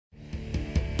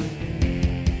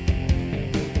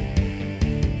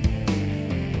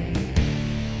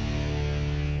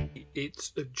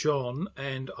it's John,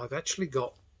 and I've actually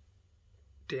got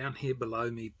down here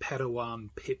below me Padawan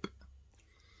Pip,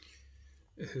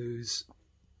 who's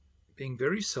being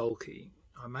very sulky.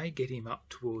 I may get him up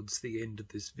towards the end of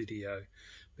this video,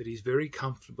 but he's very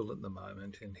comfortable at the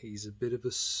moment and he's a bit of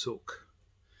a sook.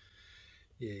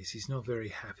 Yes, he's not very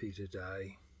happy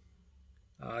today.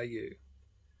 Are you?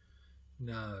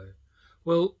 No.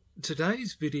 Well,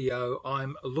 today's video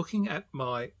I'm looking at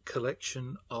my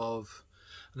collection of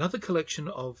another collection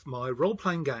of my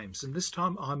role-playing games, and this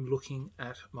time I'm looking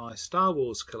at my Star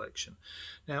Wars collection.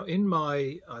 Now, in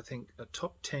my, I think, a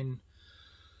top 10,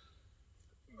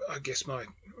 I guess my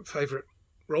favourite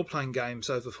role-playing games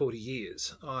over 40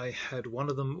 years, I had one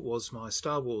of them was my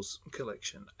Star Wars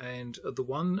collection, and the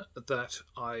one that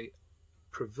I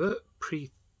prefer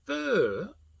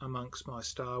amongst my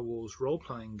Star Wars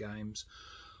role-playing games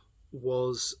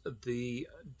was the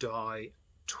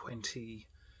Die-20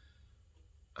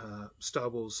 Star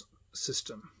Wars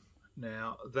system.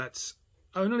 Now, that's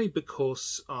only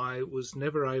because I was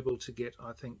never able to get,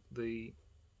 I think, the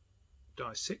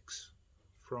Die-6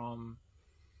 from,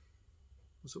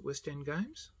 was it West End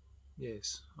Games?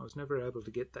 Yes, I was never able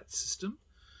to get that system.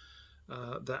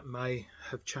 That may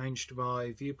have changed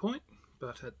my viewpoint,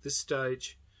 but at this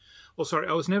stage, oh sorry,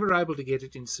 I was never able to get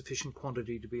it in sufficient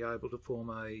quantity to be able to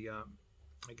form a,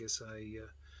 I guess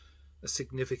a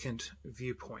significant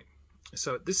viewpoint.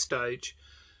 So at this stage,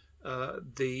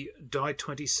 the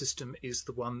Die-20 system is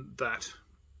the one that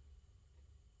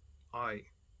I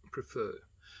prefer.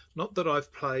 Not that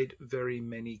I've played very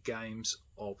many games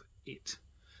of it,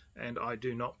 and I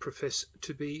do not profess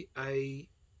to be a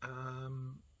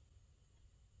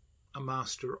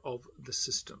master of the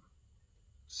system.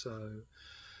 So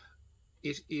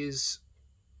it is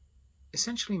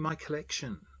essentially my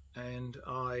collection, and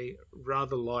I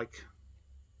rather like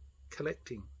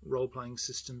collecting role-playing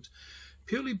systems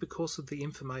purely because of the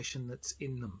information that's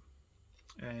in them,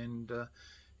 and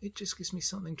it just gives me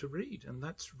something to read, and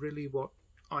that's really what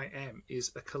I am,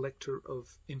 is a collector of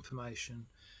information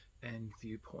and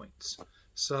viewpoints.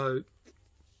 So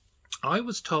I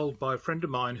was told by a friend of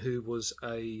mine who was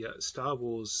a Star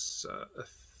Wars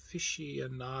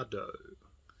aficionado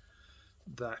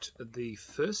that the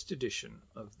first edition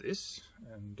of this,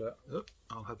 and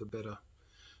I'll have a better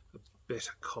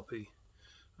copy,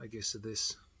 I guess, of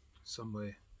this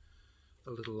somewhere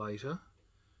a little later,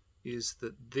 is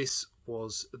that this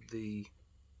was the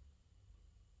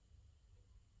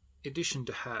edition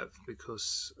to have,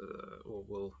 because or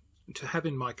well, to have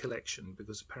in my collection,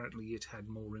 because apparently it had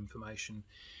more information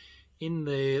in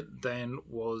there than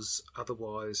was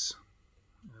otherwise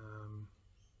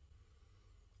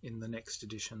in the next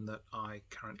edition that I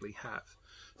currently have.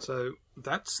 So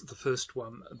that's the first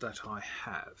one that I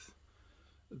have.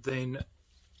 Then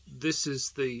this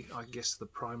is the, I guess, the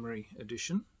primary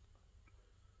edition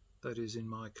that is in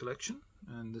my collection,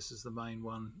 and this is the main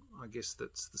one, I guess,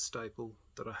 that's the staple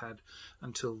that I had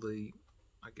until the,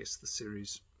 I guess, the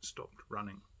series stopped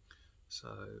running. So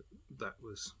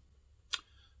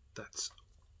that's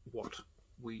what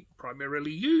we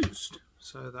primarily used.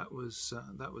 So that was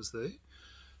there.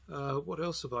 What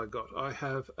else have I got? I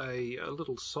have a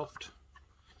little soft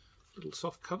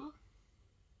cover.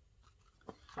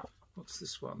 What's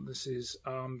this one? This is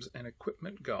Arms and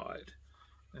Equipment Guide,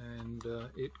 and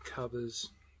it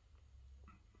covers,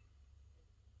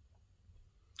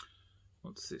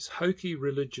 what's this? Hokey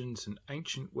religions and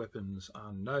ancient weapons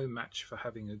are no match for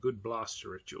having a good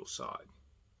blaster at your side.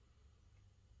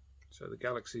 So the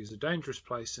galaxy is a dangerous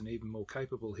place, and even more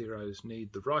capable heroes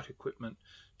need the right equipment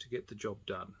to get the job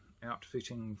done.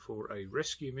 Outfitting for a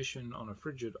rescue mission on a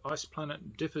frigid ice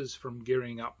planet differs from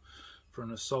gearing up for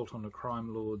an assault on a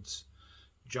crime lord's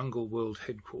jungle world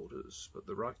headquarters, but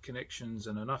the right connections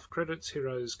and enough credits,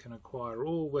 heroes can acquire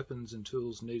all weapons and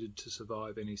tools needed to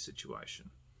survive any situation.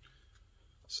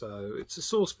 So it's a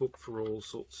source book for all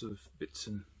sorts of bits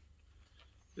and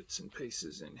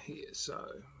pieces in here.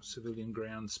 So civilian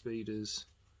ground speeders,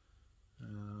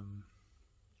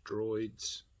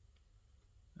 droids,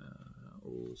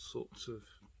 all sorts of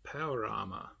power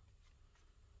armor.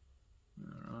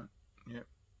 All right, yep.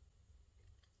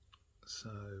 So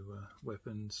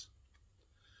weapons,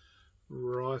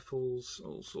 rifles,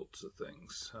 all sorts of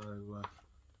things. So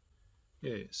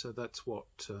yeah, so that's what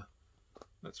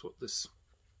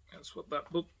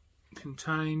that book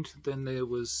contained. Then there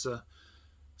was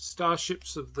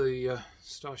Starships of the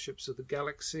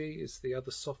Galaxy is the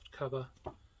other soft cover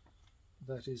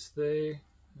that is there.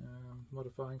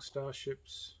 Modifying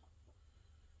starships.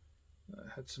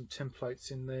 Had some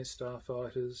templates in there,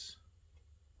 starfighters.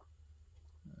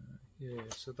 Yeah,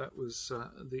 so that was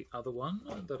the other one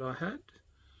that I had.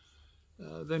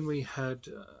 Then we had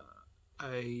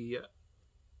and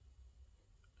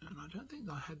I don't think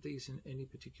I had these in any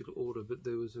particular order, but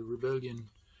there was a Rebellion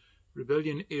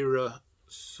era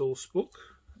source book,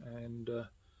 and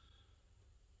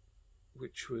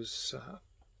which was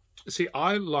see,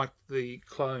 I liked the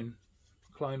Clone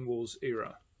Wars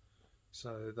era,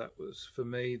 so that was for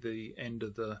me the end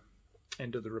of the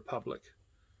Republic.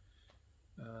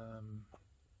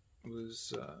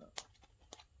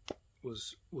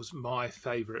 Was my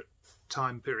favourite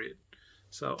time period,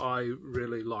 so I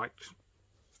really liked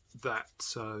that.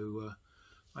 So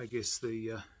I guess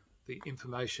the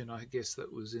information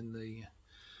that was in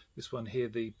this one here,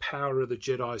 the Power of the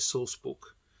Jedi source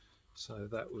book. So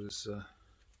that was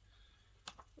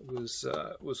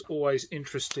always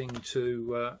interesting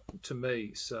to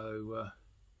me. So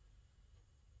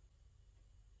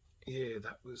yeah,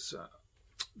 that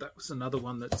was another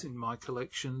one that's in my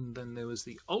collection. Then there was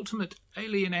the Ultimate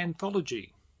Alien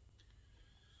Anthology,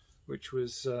 which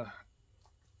was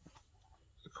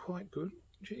quite good.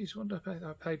 Geez, what did I pay?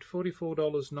 I paid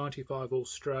 $44.95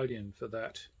 Australian for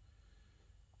that.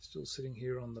 Still sitting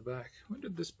here on the back. When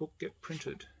did this book get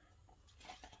printed?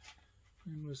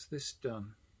 When was this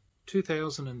done?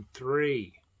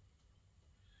 2003.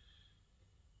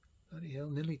 Bloody hell,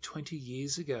 nearly 20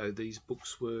 years ago these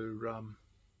books were...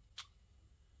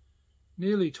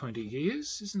 nearly 20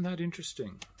 years. Isn't that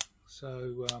interesting?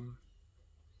 So,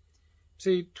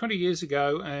 see, 20 years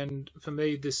ago, and for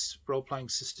me this role-playing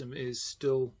system is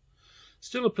still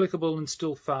applicable and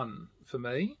still fun for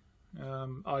me.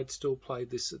 I'd still play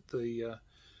this at the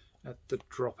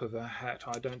drop of a hat.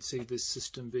 I don't see this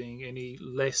system being any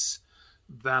less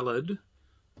valid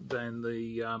than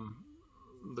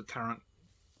the current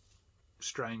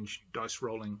strange dice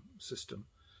rolling system.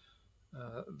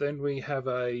 Then we have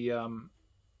a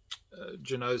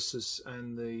Geonosis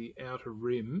and the Outer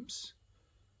Rims,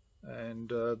 and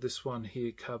this one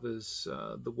here covers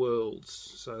the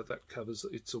worlds. So that covers,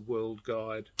 it's a world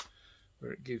guide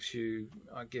where it gives you,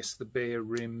 I guess, the bare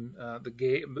rim, the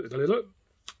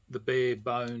bare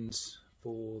bones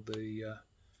for the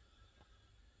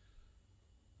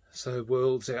so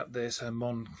worlds out there. So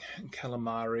Mon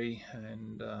Calamari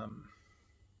and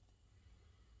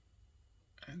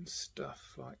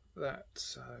stuff like that.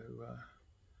 So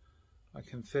I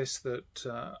confess that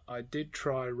I did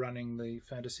try running the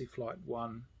Fantasy Flight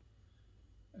 1,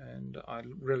 and I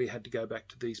really had to go back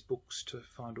to these books to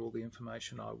find all the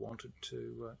information I wanted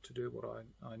to do what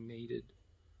I needed.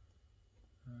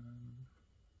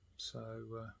 So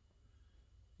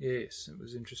yes, it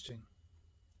was interesting.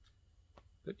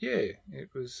 But yeah,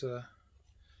 it was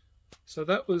so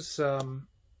that was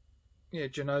yeah,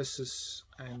 Geonosis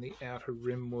and the Outer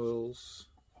Rim worlds.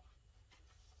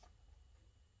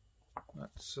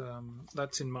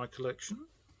 That's in my collection.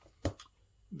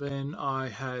 Then I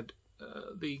had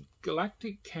the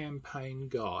Galactic Campaign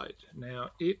Guide.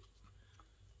 Now it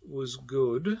was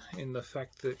good in the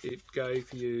fact that it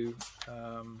gave you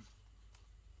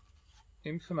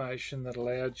information that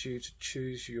allowed you to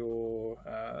choose your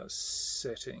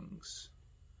settings,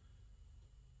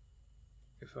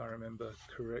 if I remember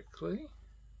correctly.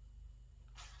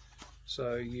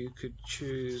 So you could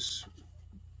choose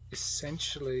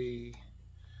essentially,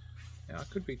 now I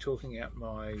could be talking out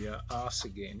my arse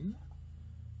again,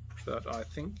 but I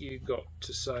think you got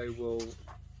to say, well,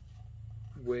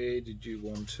 where did you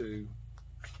want to,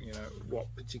 you know, what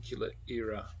particular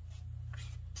era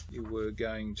you were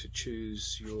going to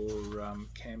choose your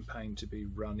campaign to be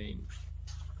run in,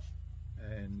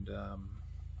 and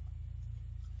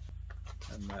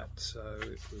that. So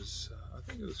it was, I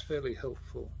think it was fairly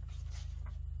helpful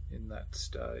in that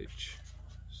stage.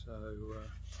 So,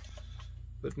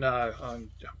 but no,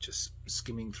 I'm just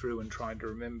skimming through and trying to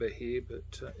remember here.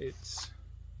 But it's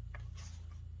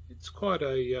quite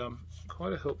a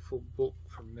helpful book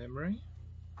from memory.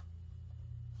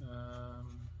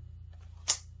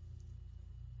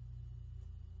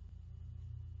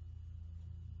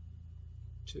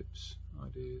 Tips,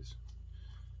 ideas,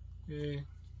 yeah.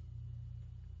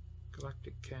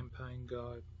 Galactic Campaign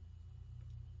Guide.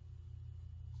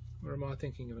 Or am I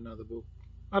thinking of another book?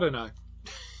 I don't know.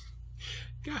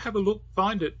 Go have a look,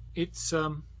 find it. It's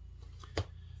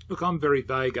look, I'm very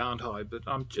vague, aren't I? But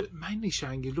I'm just mainly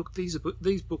showing you. Look, these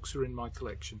books are in my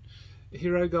collection. A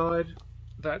Hero Guide.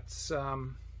 That's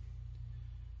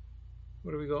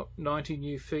what do we got? 90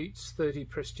 new feats, 30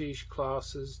 prestige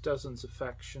classes, dozens of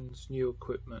factions, new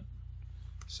equipment.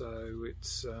 So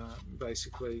it's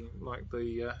basically like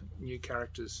the new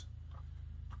characters.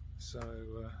 So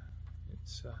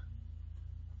it's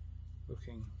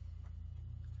looking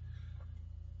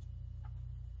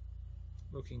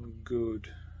looking good.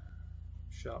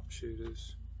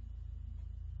 Sharpshooters.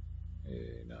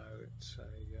 Yeah, no, it's a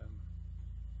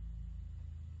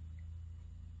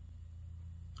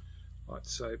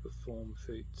lightsaber form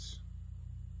feats.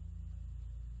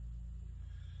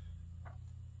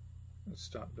 It's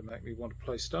starting to make me want to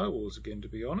play Star Wars again, to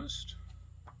be honest.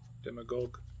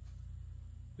 Demagogue.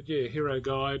 But yeah, Hero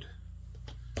Guide.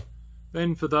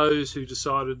 Then for those who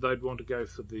decided they'd want to go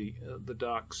for the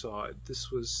dark side, this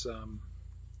was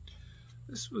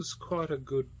quite a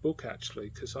good book actually,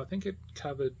 because I think it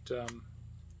covered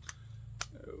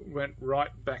went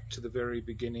right back to the very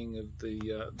beginning of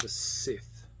the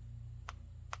Sith,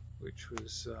 which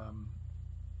was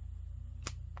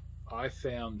I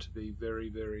found to be very,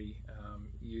 very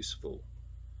useful.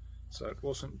 So it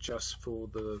wasn't just for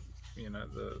the, you know,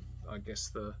 I guess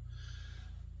the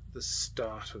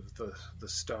start of the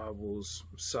Star Wars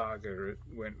saga. It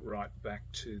went right back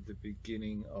to the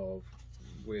beginning of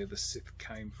where the Sith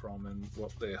came from and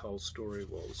what their whole story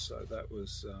was. So that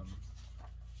was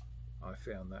I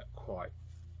found that quite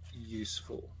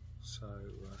useful. So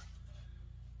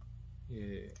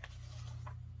yeah,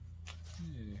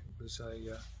 it was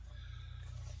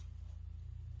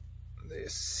their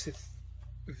Sith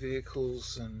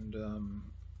vehicles and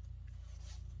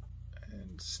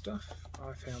stuff.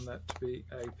 I found that to be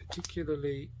a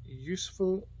particularly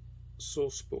useful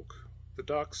source book. The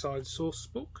Dark Side source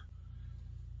book.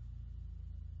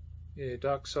 Yeah,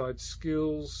 Dark Side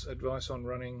skills, advice on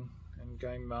running and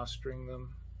game mastering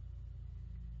them.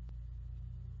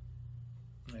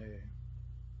 Yeah.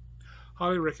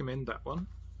 Highly recommend that one.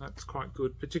 That's quite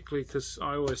good, particularly because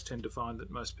I always tend to find that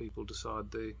most people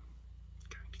decide they're going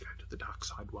to go to the dark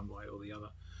side one way or the other.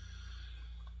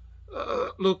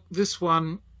 Look, this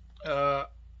one, I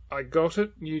got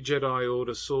it, New Jedi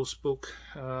Order source book.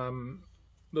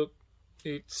 Look,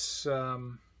 it's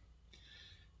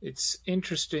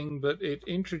interesting, but it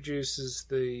introduces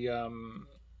the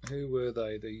who were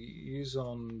they? The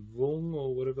Yuzon Vung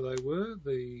or whatever they were,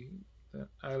 the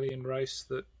alien race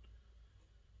that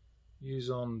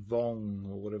Yuzon Vong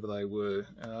or whatever they were.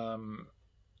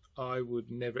 I would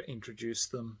never introduce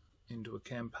them into a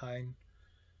campaign.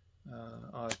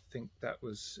 I think that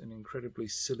was an incredibly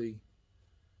silly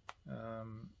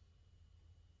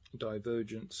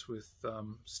divergence with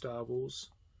Star Wars,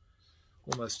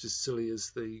 almost as silly as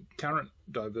the current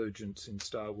divergence in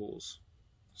Star Wars.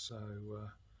 So,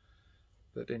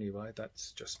 but anyway,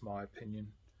 that's just my opinion.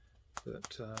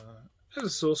 But as a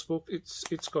source book,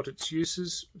 it's got its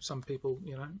uses. Some people,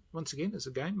 you know, once again, as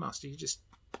a game master, you just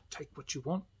take what you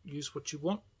want, use what you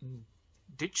want, and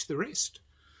ditch the rest.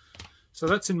 So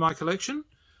that's in my collection.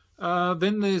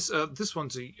 Then there's this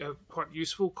one's quite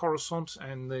useful, Coruscant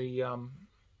and the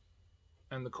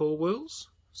Core Wheels.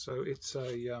 So it's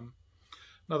a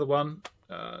another one.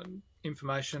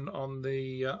 Information on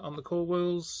the Core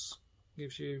Wheels,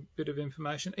 gives you a bit of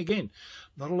information. Again,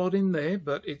 not a lot in there,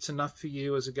 but it's enough for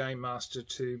you as a game master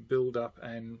to build up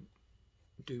and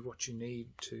do what you need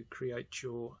to create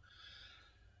your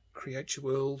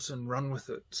worlds and run with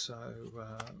it. So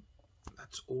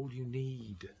that's all you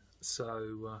need.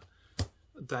 So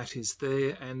that is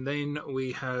there. And then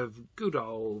we have good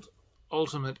old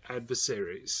Ultimate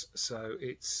Adversaries. So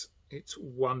it's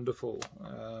wonderful.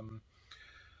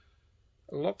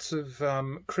 Lots of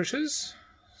critters.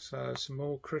 So some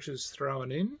more critters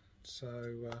thrown in. So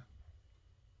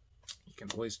you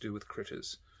can always do with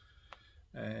critters.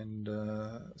 And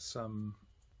some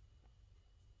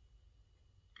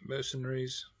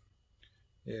mercenaries.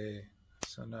 Yeah.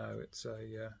 So no, it's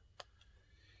a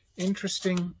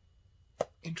interesting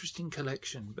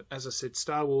collection. But as I said,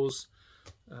 Star Wars.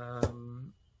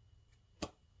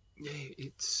 Yeah,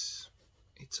 it's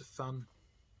a fun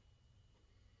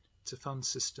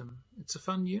system. It's a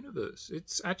fun universe.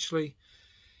 It's actually,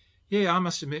 yeah, I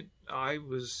must admit, I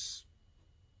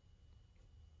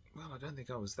don't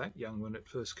think I was that young when it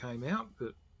first came out,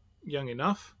 but young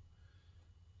enough.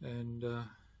 And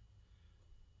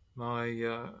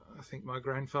I think my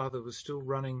grandfather was still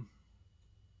running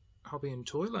Hobby and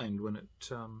Toyland when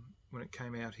it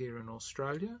came out here in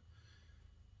Australia.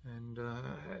 And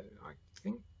I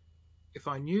think if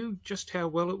I knew just how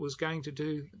well it was going to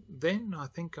do then, I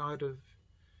think I'd have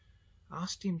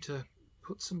asked him to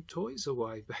put some toys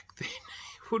away back then.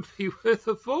 It would be worth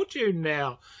a fortune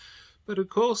now. But of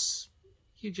course,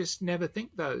 you just never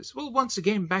think those. Well, once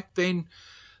again, back then,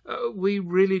 we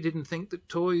really didn't think that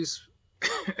toys,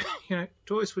 you know,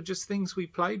 toys were just things we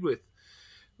played with.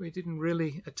 We didn't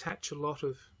really attach a lot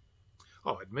of...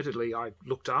 Oh, admittedly, I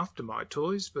looked after my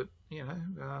toys, but, you know,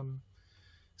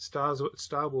 Star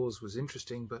Wars was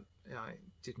interesting, but I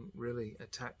didn't really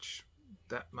attach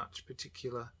that much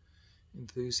particular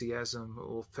enthusiasm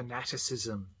or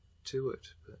fanaticism to it.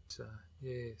 But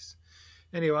yes.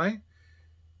 Anyway,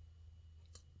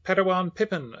 Padawan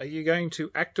Pippin, are you going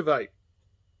to activate?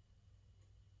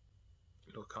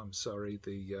 Look, I'm sorry,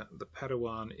 the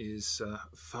Padawan is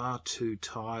far too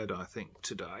tired, I think,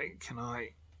 today.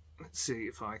 Let's see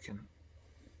if I can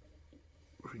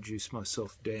reduce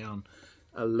myself down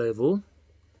a level.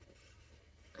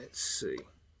 Let's see.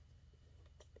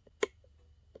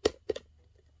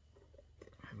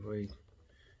 And we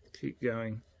keep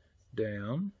going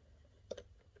down.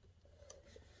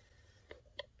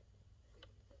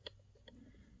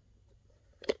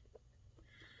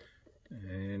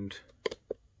 And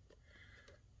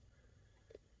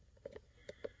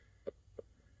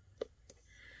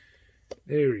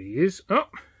there he is. Oh,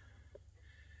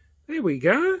 there we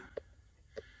go.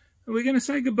 Are we going to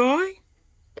say goodbye?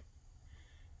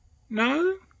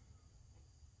 No?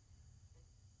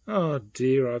 Oh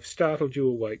dear, I've startled you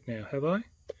awake now, have I?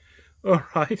 All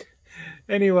right.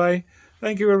 Anyway,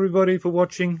 thank you everybody for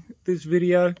watching this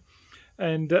video.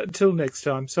 And until next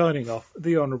time, signing off,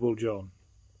 the Honourable John.